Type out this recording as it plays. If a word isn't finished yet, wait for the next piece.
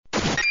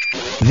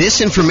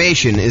This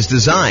information is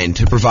designed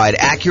to provide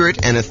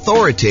accurate and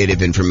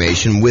authoritative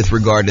information with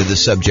regard to the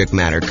subject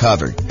matter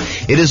covered.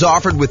 It is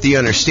offered with the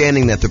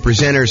understanding that the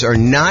presenters are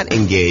not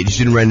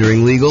engaged in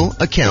rendering legal,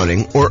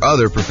 accounting, or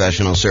other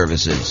professional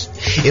services.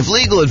 If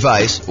legal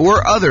advice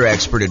or other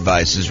expert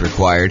advice is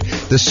required,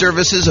 the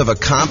services of a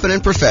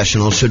competent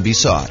professional should be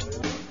sought.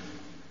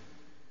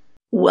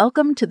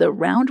 Welcome to the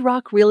Round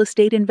Rock Real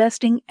Estate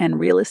Investing and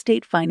Real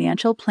Estate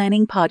Financial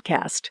Planning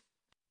Podcast.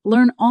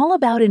 Learn all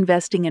about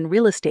investing in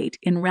real estate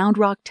in Round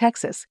Rock,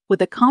 Texas,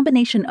 with a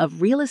combination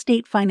of real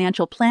estate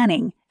financial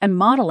planning and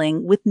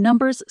modeling with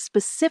numbers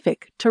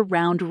specific to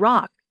Round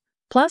Rock,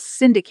 plus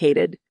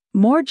syndicated,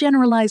 more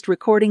generalized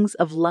recordings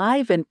of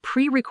live and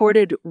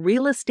pre-recorded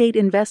real estate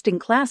investing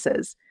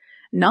classes,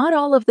 not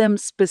all of them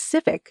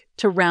specific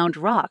to Round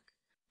Rock.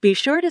 Be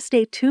sure to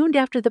stay tuned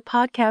after the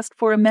podcast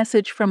for a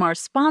message from our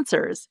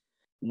sponsors.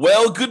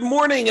 Well, good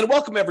morning and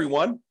welcome,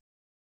 everyone.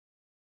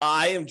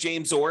 I am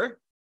James Orr,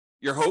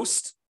 your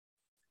host,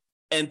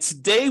 and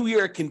today we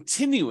are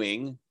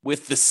continuing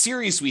with the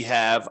series we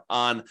have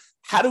on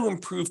how to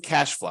improve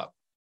cash flow.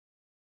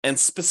 And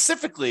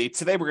specifically,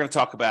 today we're going to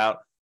talk about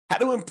how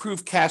to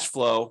improve cash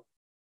flow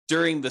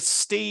during the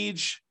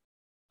stage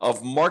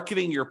of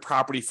marketing your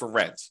property for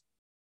rent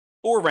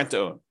or rent to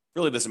own.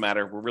 Really doesn't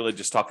matter. We're really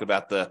just talking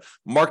about the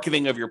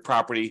marketing of your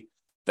property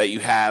that you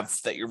have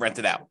that you're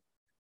rented out.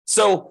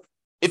 So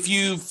if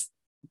you've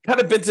kind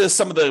of been to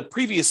some of the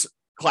previous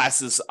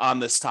classes on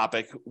this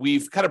topic,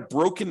 we've kind of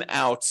broken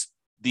out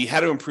the how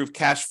to improve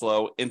cash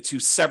flow into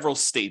several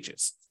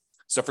stages.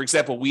 So for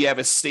example, we have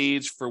a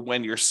stage for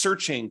when you're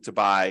searching to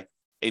buy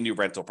a new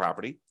rental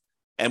property.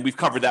 And we've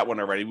covered that one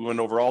already. We went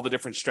over all the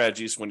different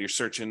strategies when you're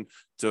searching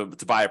to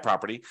buy a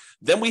property.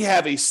 Then we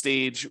have a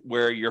stage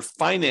where you're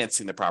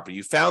financing the property.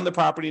 You found the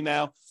property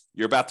now,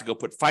 you're about to go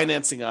put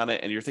financing on it,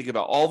 and you're thinking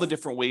about all the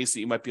different ways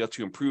that you might be able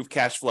to improve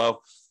cash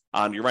flow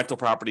on your rental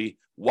property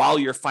while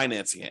you're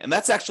financing it. And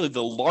that's actually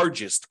the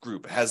largest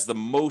group. It has the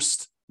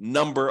most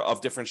number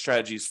of different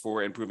strategies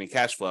for improving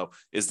cash flow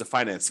is the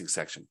financing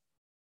section.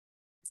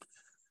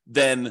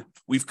 Then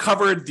we've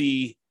covered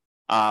the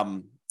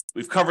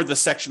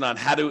section on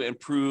how to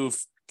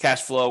improve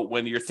cash flow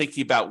when you're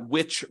thinking about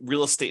which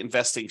real estate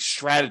investing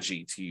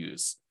strategy to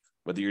use,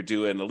 whether you're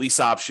doing a lease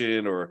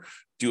option or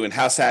doing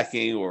house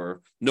hacking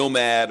or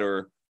nomad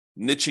or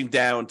niching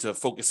down to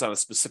focus on a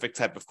specific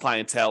type of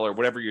clientele or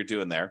whatever you're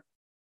doing there.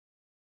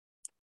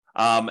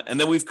 And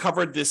then we've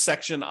covered this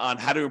section on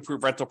how to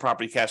improve rental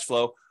property cash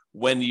flow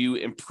when you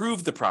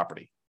improve the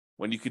property,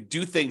 when you could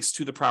do things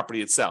to the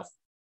property itself.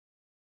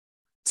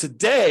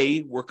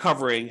 Today, we're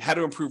covering how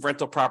to improve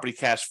rental property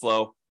cash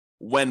flow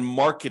when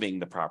marketing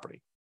the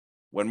property.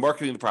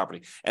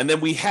 And then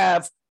we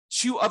have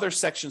two other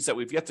sections that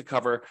we've yet to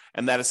cover,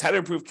 and that is how to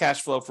improve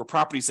cash flow for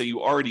properties that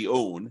you already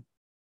own,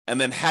 and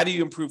then how do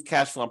you improve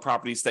cash flow on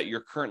properties that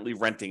you're currently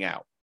renting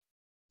out.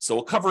 So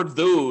we'll cover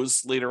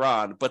those later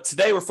on, but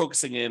today we're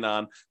focusing in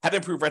on how to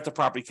improve rental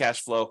property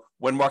cash flow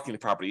when marketing the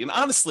property. And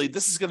honestly,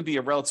 this is going to be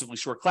a relatively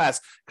short class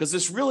because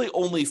there's really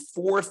only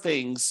 4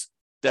 things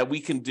that we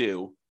can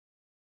do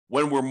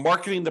when we're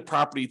marketing the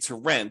property to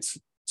rent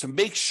to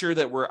make sure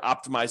that we're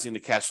optimizing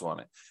the cash flow on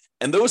it.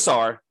 And those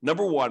are,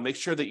 number 1, make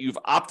sure that you've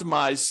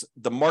optimized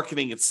the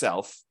marketing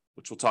itself,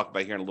 which we'll talk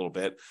about here in a little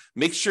bit.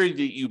 Make sure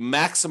that you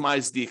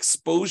maximize the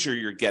exposure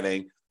you're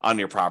getting on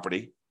your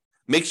property.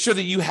 Make sure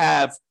that you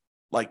have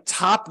like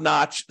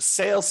top-notch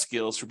sales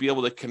skills to be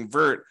able to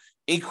convert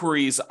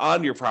inquiries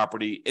on your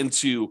property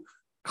into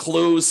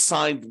closed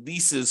signed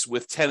leases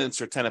with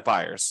tenants or tenant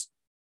buyers.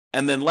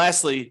 And then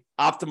lastly,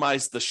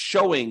 optimize the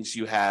showings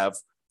you have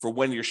for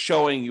when you're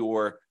showing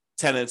your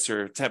tenants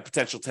or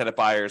potential tenant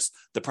buyers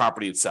the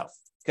property itself.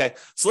 Okay,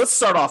 so let's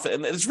start off,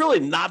 and there's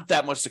really not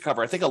that much to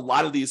cover. I think a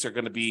lot of these are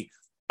going to be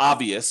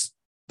obvious,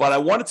 but I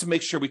wanted to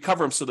make sure we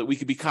cover them so that we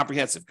could be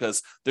comprehensive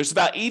because there's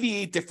about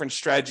 88 different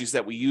strategies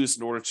that we use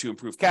in order to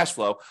improve cash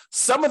flow.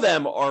 Some of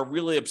them are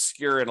really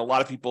obscure and a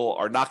lot of people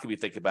are not going to be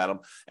thinking about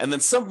them. And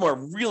then some of them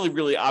are really,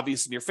 really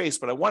obvious in your face,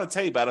 but I want to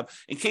tell you about them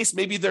in case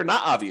maybe they're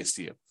not obvious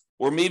to you,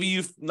 or maybe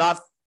you've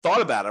not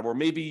thought about them, or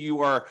maybe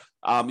you are,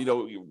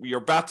 you're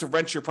about to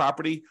rent your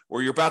property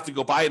or you're about to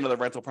go buy another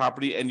rental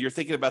property and you're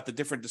thinking about the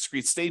different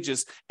discrete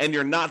stages and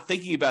you're not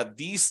thinking about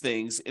these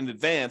things in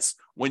advance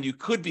when you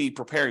could be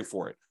preparing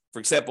for it. For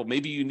example,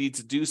 maybe you need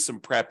to do some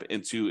prep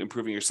into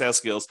improving your sales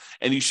skills,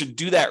 and you should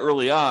do that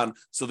early on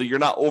so that you're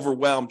not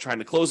overwhelmed trying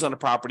to close on a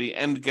property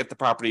and get the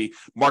property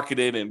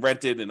marketed and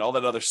rented and all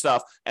that other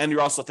stuff. And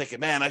you're also thinking,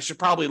 man, I should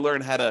probably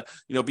learn how to,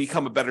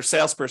 become a better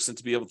salesperson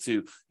to be able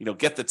to,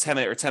 get the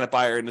tenant or tenant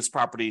buyer in this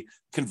property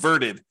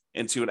converted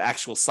into an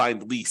actual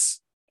signed lease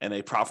and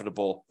a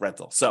profitable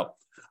rental. So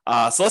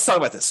let's talk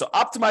about this. So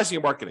optimizing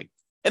your marketing.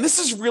 And this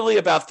is really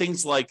about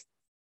things like,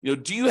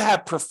 do you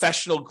have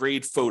professional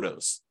grade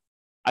photos?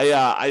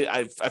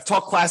 I've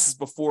taught classes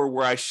before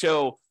where I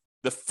show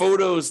the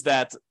photos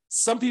that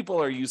some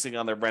people are using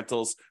on their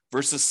rentals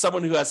versus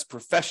someone who has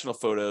professional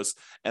photos.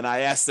 And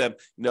I ask them,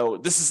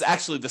 this is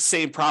actually the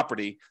same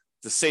property,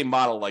 the same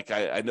model. Like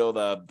I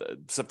know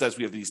sometimes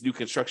we have these new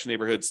construction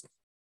neighborhoods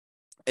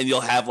and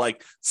you'll have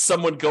like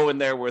someone go in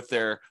there with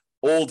their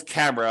old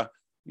camera,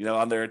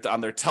 on their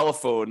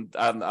telephone,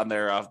 on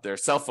their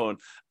cell phone,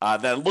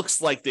 that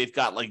looks like they've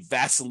got like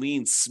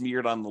Vaseline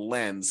smeared on the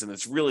lens, and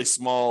it's really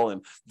small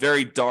and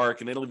very dark,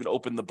 and they don't even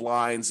open the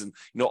blinds, and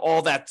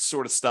all that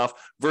sort of stuff.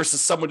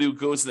 Versus someone who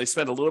goes and they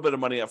spend a little bit of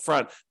money up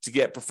front to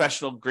get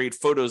professional grade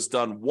photos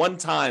done one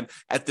time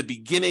at the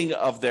beginning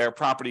of their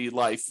property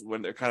life,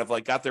 when they're kind of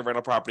like got their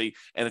rental property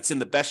and it's in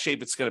the best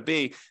shape it's going to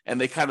be, and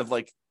they kind of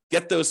like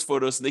get those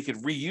photos and they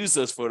could reuse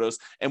those photos,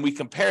 and we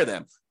compare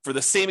them for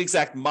the same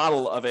exact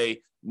model of a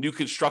new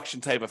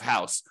construction type of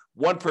house.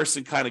 One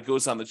person kind of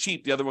goes on the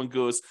cheap, the other one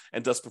goes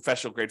and does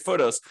professional grade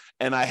photos.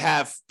 And I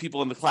have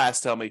people in the class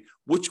tell me,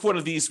 which one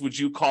of these would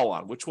you call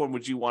on? Which one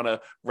would you want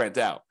to rent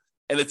out?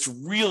 And it's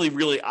really,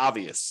 really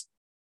obvious.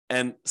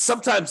 And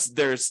sometimes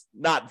there's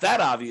not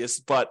that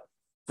obvious, but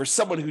for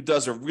someone who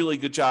does a really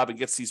good job and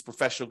gets these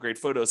professional grade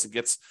photos and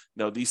gets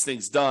these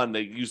things done,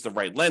 they use the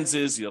right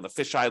lenses, the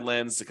fisheye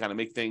lens to kind of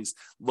make things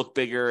look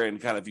bigger,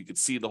 and kind of you could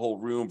see the whole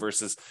room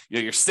versus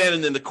you're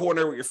standing in the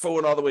corner with your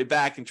phone all the way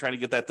back and trying to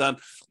get that done.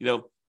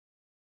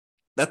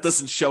 That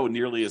doesn't show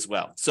nearly as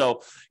well.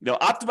 So,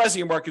 optimizing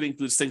your marketing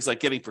includes things like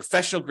getting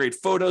professional grade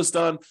photos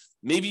done.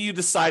 Maybe you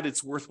decide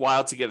it's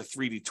worthwhile to get a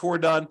 3D tour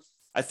done.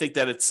 I think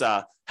that it's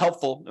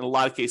helpful in a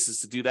lot of cases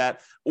to do that.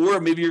 Or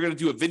maybe you're going to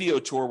do a video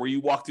tour where you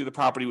walk through the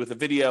property with a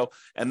video.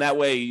 And that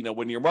way,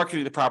 when you're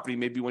marketing the property,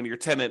 maybe when your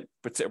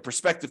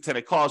prospective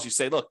tenant calls, you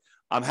say, look,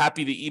 I'm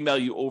happy to email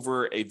you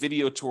over a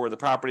video tour of the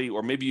property,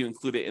 or maybe you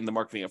include it in the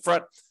marketing up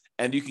front,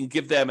 and you can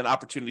give them an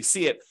opportunity to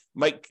see it.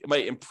 Might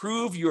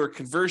improve your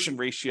conversion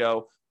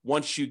ratio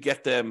once you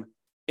get them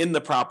in the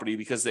property,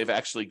 because they've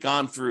actually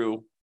gone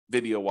through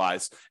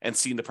video-wise and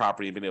seen the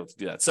property and been able to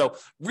do that. So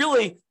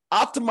really,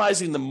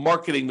 optimizing the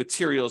marketing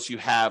materials you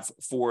have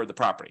for the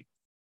property,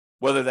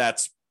 whether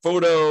that's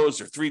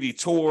photos or 3D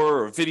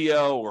tour or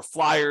video or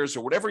flyers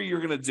or whatever you're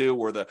going to do,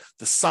 or the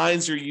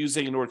signs you're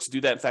using in order to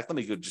do that. In fact, let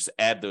me go just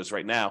add those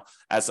right now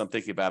as I'm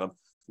thinking about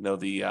them.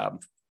 The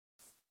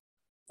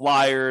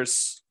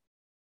flyers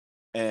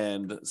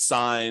and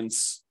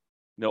signs,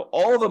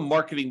 all the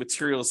marketing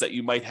materials that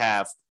you might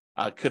have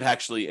could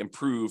actually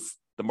improve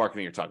the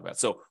marketing you're talking about.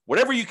 So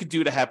whatever you could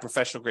do to have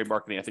professional grade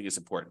marketing, I think is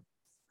important.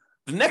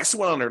 The next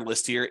one on our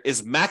list here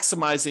is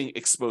maximizing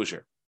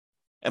exposure.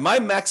 Am I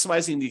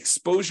maximizing the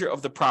exposure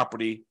of the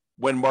property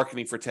when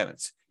marketing for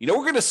tenants? We're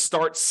going to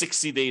start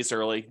 60 days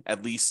early,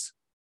 at least,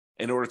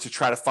 in order to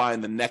try to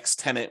find the next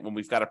tenant when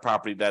we've got a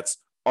property that's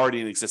already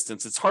in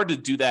existence. It's hard to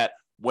do that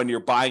when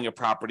you're buying a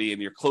property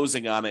and you're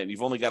closing on it and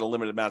you've only got a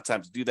limited amount of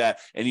time to do that,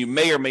 and you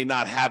may or may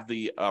not have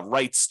the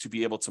rights to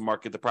be able to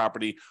market the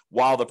property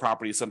while the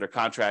property is under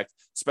contract,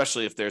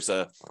 especially if there's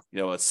a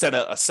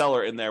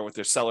seller in there with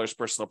their seller's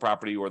personal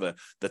property, or the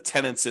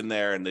tenants in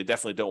there, and they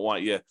definitely don't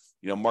want you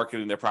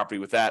marketing their property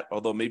with that,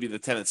 although maybe the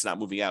tenant's not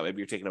moving out, maybe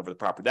you're taking over the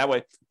property that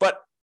way.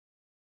 But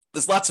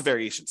there's lots of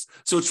variations.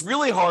 So it's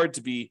really hard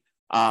to be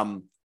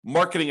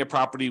marketing a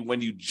property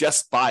when you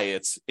just buy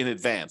it in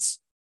advance.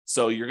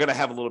 So you're going to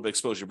have a little bit of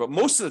exposure. But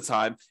most of the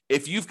time,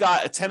 if you've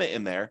got a tenant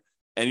in there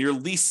and your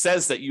lease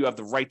says that you have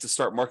the right to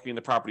start marketing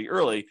the property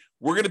early,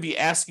 we're going to be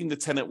asking the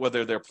tenant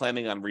whether they're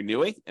planning on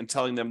renewing and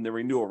telling them the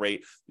renewal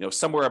rate,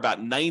 somewhere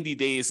about 90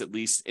 days at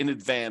least in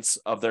advance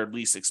of their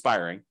lease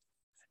expiring.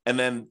 And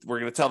then we're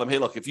going to tell them, hey,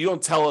 look, if you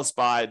don't tell us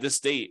by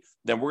this date,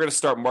 then we're going to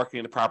start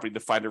marketing the property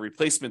to find a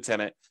replacement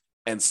tenant.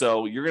 And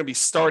so you're going to be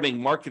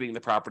starting marketing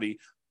the property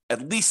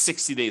at least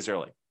 60 days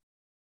early.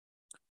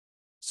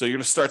 So you're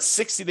going to start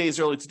 60 days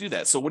early to do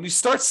that. So when you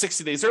start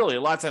 60 days early,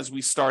 a lot of times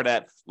we start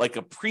at like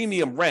a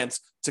premium rent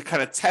to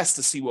kind of test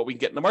to see what we can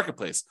get in the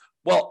marketplace.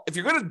 Well, if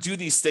you're going to do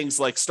these things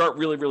like start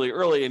really, really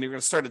early and you're going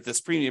to start at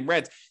this premium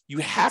rent, you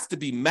have to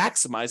be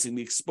maximizing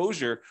the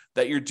exposure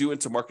that you're doing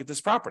to market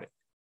this property,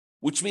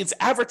 which means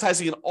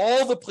advertising in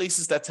all the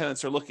places that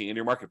tenants are looking in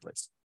your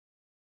marketplace.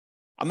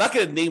 I'm not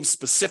going to name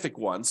specific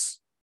ones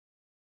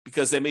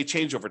because they may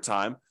change over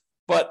time.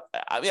 But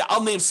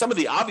I'll name some of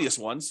the obvious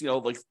ones,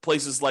 like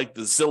places like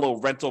the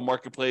Zillow rental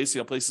marketplace,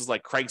 places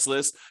like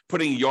Craigslist,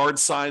 putting yard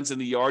signs in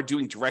the yard,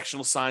 doing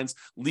directional signs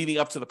leading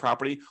up to the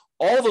property,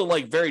 all the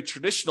like very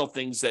traditional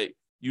things that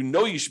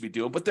you should be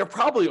doing. But there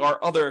probably are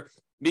other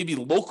maybe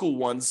local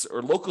ones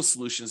or local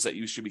solutions that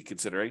you should be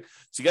considering.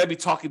 So you got to be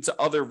talking to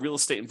other real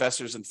estate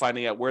investors and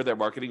finding out where they're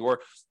marketing,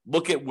 or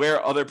look at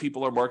where other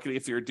people are marketing.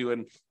 If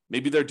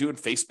maybe they're doing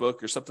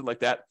Facebook or something like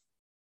that.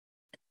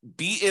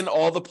 Be in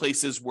all the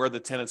places where the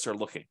tenants are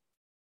looking.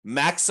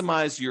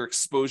 Maximize your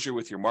exposure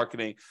with your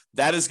marketing.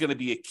 That is going to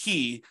be a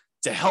key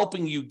to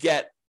helping you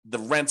get the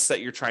rents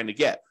that you're trying to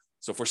get.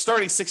 So if we're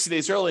starting 60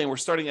 days early and we're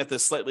starting at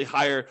this slightly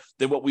higher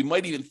than what we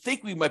might even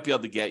think we might be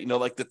able to get,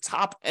 like the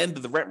top end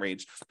of the rent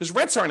range, because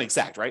rents aren't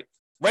exact, right?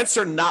 Rents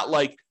are not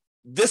like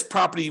this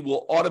property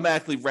will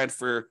automatically rent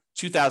for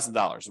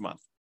 $2,000 a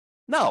month.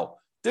 No,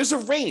 there's a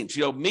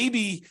range.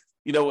 Maybe,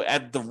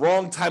 at the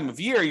wrong time of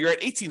year, you're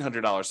at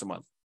 $1,800 a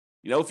month.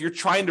 If you're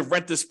trying to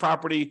rent this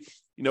property,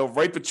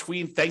 right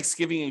between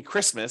Thanksgiving and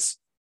Christmas,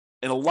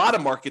 in a lot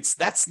of markets,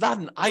 that's not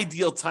an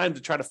ideal time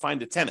to try to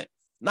find a tenant.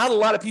 Not a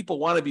lot of people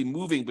want to be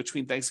moving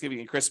between Thanksgiving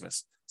and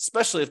Christmas,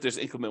 especially if there's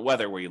inclement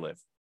weather where you live,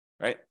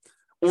 right?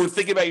 Or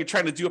think about you're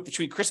trying to do it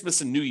between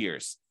Christmas and New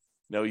Year's.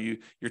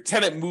 Your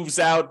tenant moves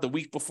out the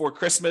week before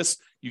Christmas,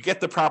 you get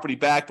the property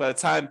back. By the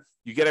time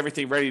you get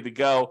everything ready to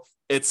go,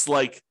 it's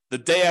like the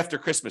day after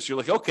Christmas. You're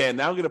like, okay,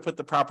 now I'm going to put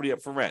the property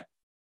up for rent.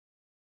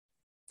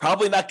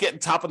 Probably not getting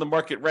top of the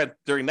market rent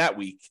during that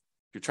week.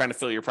 You're trying to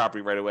fill your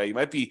property right away. You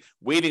might be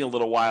waiting a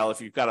little while if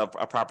you've got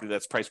a property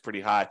that's priced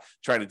pretty high,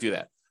 trying to do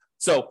that.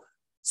 So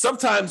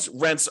sometimes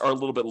rents are a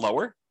little bit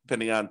lower,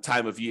 depending on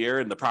time of year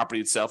and the property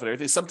itself and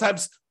everything.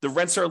 Sometimes the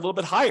rents are a little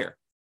bit higher.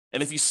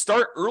 And if you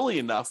start early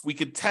enough, we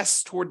could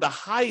test toward the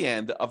high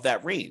end of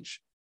that range,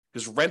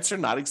 because rents are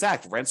not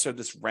exact. Rents are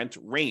this rent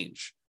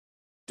range.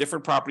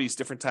 Different properties,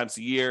 different times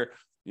of year,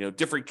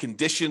 different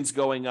conditions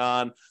going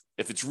on.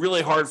 If it's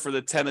really hard for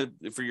the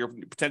tenant, for your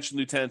potential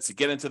new tenants to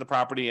get into the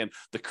property, and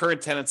the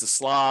current tenant's a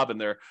slob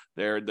and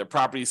their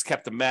property's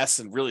kept a mess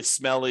and really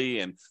smelly,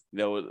 and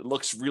it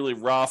looks really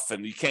rough,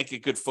 and you can't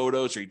get good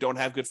photos, or you don't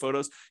have good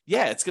photos,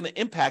 it's going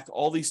to impact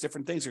all these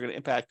different things. Are going to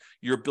impact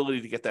your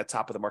ability to get that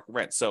top of the market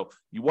rent. So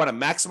you want to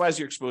maximize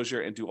your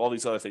exposure and do all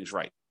these other things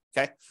right.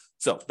 Okay,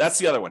 so that's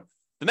the other one.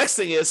 The next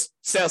thing is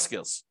sales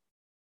skills.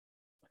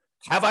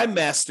 Have I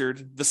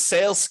mastered the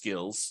sales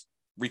skills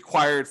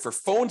required for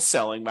phone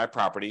selling my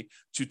property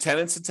to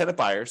tenants and tenant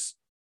buyers,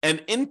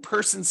 and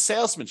in-person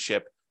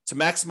salesmanship to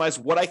maximize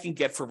what I can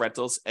get for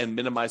rentals and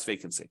minimize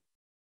vacancy?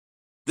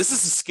 This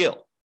is a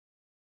skill.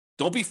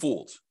 Don't be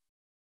fooled.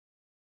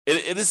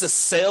 It is a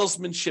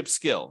salesmanship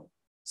skill.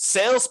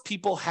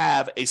 Salespeople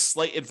have a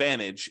slight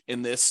advantage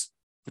in this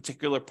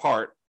particular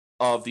part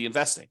of the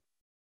investing,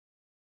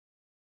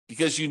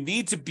 because you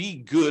need to be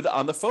good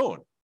on the phone.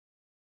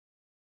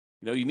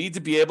 You need to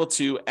be able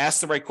to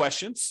ask the right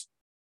questions,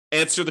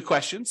 answer the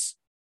questions,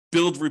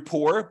 build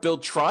rapport,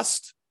 build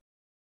trust,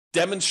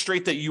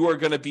 demonstrate that you are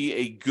going to be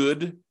a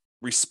good,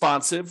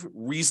 responsive,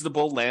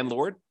 reasonable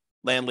landlord,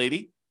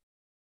 landlady.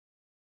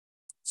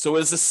 So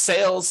it's a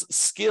sales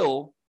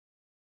skill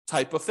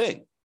type of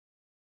thing.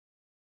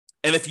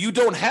 And if you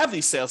don't have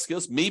these sales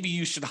skills, maybe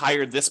you should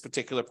hire this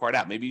particular part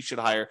out. Maybe you should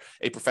hire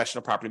a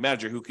professional property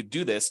manager who could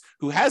do this,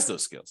 who has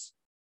those skills.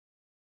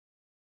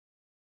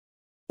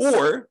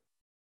 Or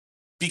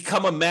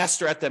become a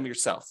master at them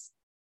yourself.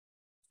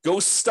 Go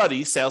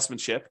study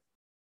salesmanship.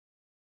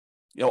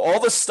 All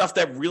the stuff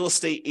that real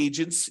estate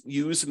agents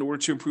use in order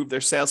to improve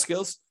their sales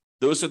skills,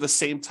 those are the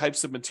same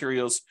types of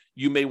materials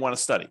you may want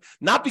to study.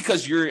 Not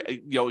because you're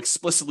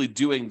explicitly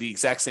doing the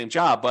exact same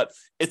job, but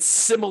it's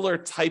similar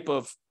type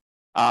of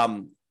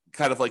kind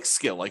of like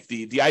skill, like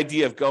the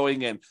idea of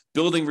going and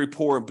building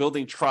rapport and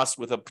building trust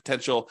with a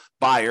potential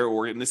buyer,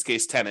 or in this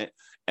case, tenant,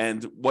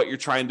 and what you're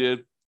trying to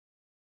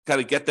kind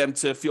of get them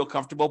to feel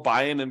comfortable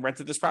buying and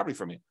renting this property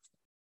from you,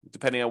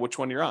 depending on which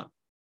one you're on.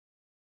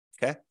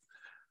 Okay.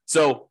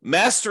 So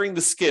mastering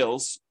the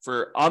skills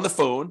for on the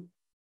phone,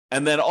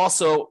 and then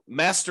also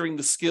mastering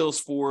the skills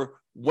for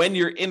when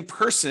you're in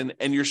person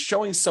and you're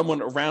showing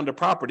someone around a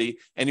property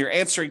and you're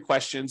answering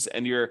questions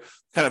and you're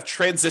kind of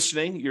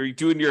transitioning, you're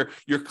doing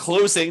your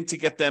closing to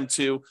get them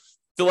to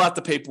fill out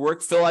the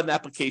paperwork, fill out an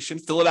application,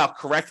 fill it out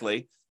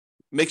correctly,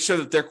 make sure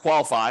that they're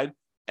qualified,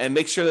 and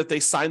make sure that they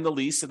sign the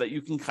lease so that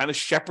you can kind of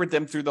shepherd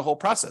them through the whole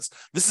process.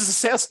 This is a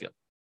sales skill.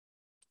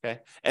 Okay.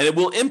 And it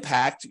will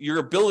impact your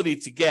ability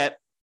to get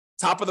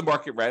top of the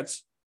market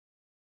rents,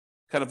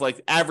 kind of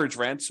like average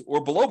rent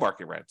or below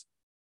market rent,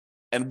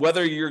 and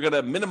whether you're going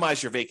to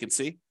minimize your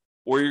vacancy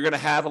or you're going to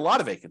have a lot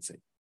of vacancy.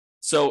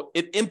 So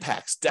it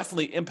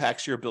definitely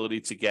impacts your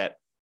ability to get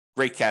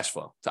great cash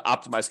flow, to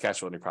optimize cash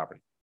flow in your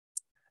property.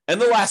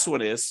 And the last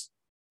one is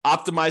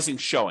optimizing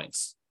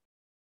showings.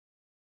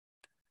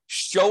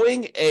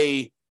 Showing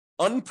a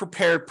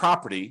unprepared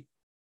property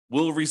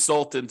will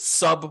result in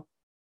subpar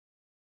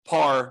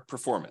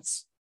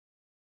performance.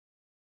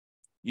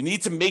 You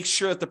need to make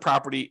sure that the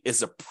property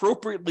is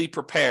appropriately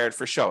prepared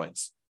for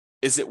showings.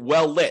 Is it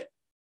well lit?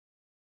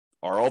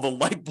 Are all the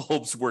light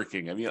bulbs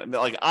working? I mean,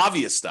 like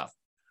obvious stuff.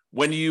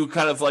 When you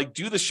kind of like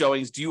do the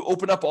showings, do you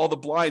open up all the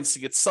blinds to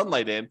get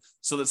sunlight in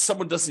so that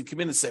someone doesn't come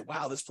in and say,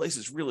 wow, this place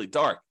is really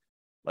dark.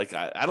 Like,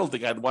 I don't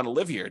think I'd want to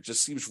live here. It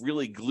just seems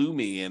really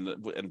gloomy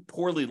and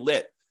poorly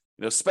lit,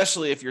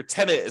 especially if your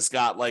tenant has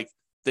got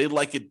they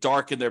like it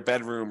dark in their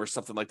bedroom or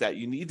something like that.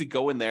 You need to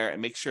go in there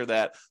and make sure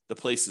that the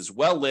place is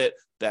well lit,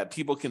 that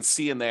people can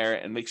see in there,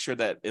 and make sure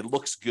that it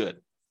looks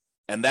good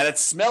and that it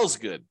smells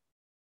good.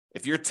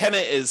 If your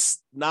tenant is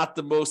not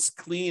the most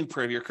clean,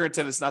 your current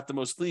tenant is not the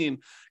most clean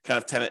kind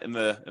of tenant in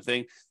the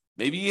thing,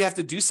 maybe you have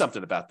to do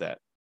something about that.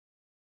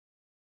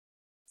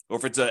 Or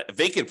if it's a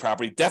vacant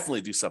property,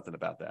 definitely do something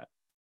about that.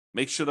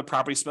 Make sure the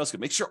property smells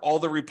good. Make sure all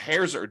the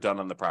repairs are done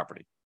on the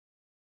property.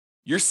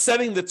 You're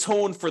setting the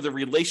tone for the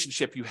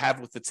relationship you have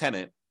with the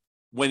tenant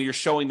when you're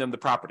showing them the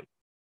property.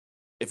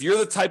 If you're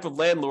the type of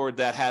landlord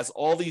that has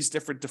all these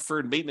different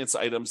deferred maintenance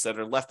items that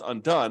are left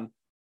undone,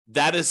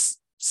 that is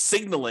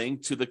signaling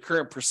to the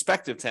current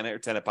prospective tenant or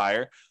tenant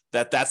buyer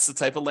that that's the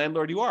type of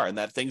landlord you are and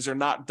that things are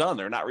not done,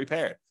 they're not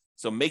repaired.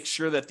 So make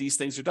sure that these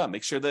things are done.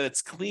 Make sure that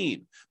it's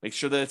clean. Make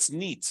sure that it's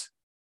neat.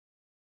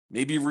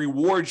 Maybe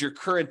reward your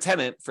current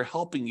tenant for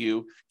helping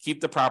you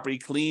keep the property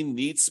clean,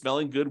 neat,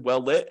 smelling good, well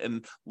lit,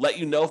 and let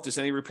you know if there's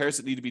any repairs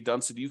that need to be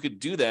done so that you could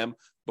do them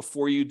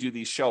before you do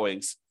these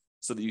showings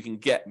so that you can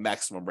get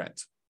maximum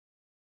rent.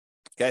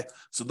 Okay,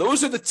 so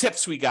those are the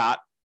tips we got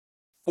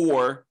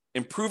for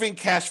improving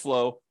cash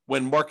flow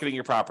when marketing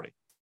your property.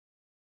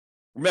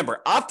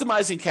 Remember,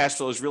 optimizing cash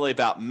flow is really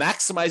about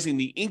maximizing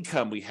the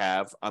income we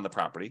have on the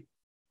property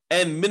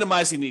and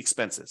minimizing the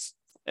expenses.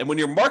 And when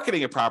you're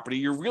marketing a property,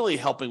 you're really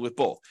helping with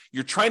both.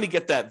 You're trying to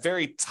get that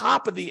very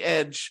top of the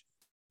edge,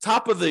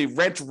 top of the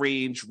rent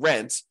range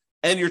rent,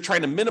 and you're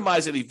trying to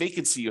minimize any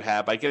vacancy you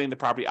have by getting the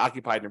property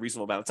occupied in a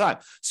reasonable amount of time.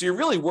 So you're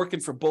really working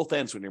from both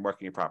ends when you're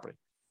marketing your property.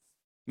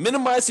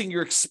 Minimizing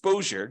your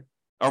exposure,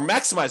 or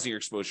maximizing your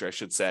exposure, I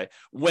should say,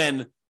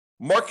 when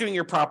marketing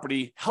your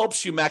property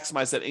helps you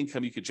maximize that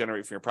income you could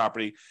generate from your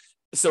property.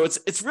 So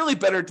it's really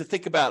better to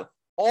think about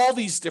all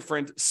these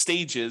different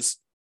stages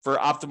for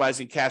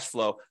optimizing cash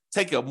flow.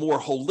 Take a more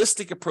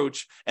holistic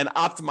approach and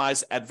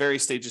optimize at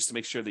various stages to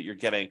make sure that you're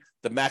getting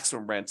the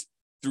maximum rent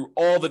through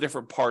all the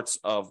different parts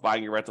of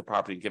buying your rental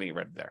property and getting it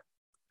rented there.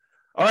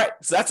 All right,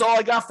 so that's all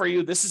I got for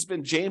you. This has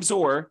been James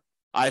Orr.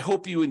 I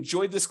hope you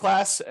enjoyed this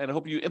class and I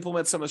hope you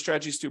implement some of the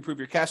strategies to improve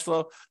your cash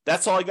flow.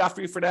 That's all I got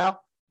for you for now.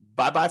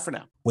 Bye-bye for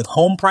now. With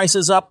home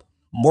prices up,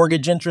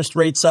 mortgage interest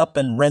rates up,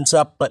 and rents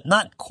up, but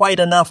not quite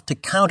enough to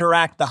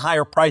counteract the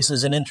higher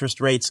prices and interest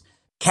rates,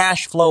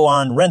 cash flow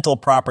on rental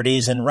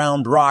properties in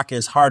Round Rock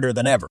is harder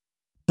than ever.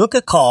 Book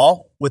a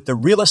call with the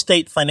Real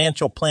Estate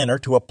Financial Planner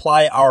to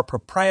apply our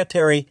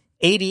proprietary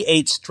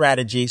 88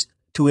 strategies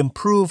to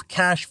improve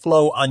cash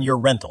flow on your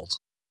rentals.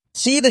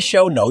 See the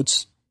show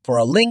notes for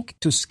a link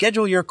to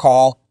schedule your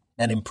call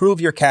and improve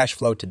your cash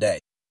flow today.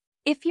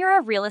 If you're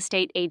a real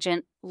estate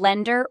agent,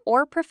 lender,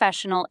 or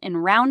professional in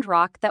Round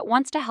Rock that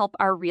wants to help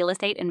our real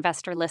estate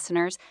investor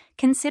listeners,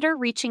 consider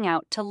reaching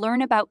out to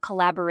learn about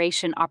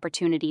collaboration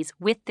opportunities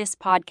with this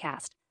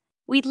podcast.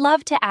 We'd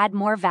love to add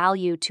more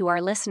value to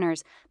our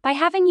listeners by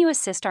having you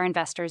assist our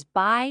investors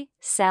buy,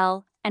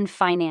 sell, and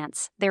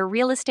finance their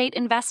real estate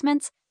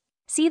investments.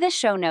 See the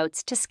show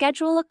notes to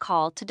schedule a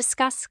call to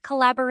discuss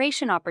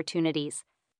collaboration opportunities.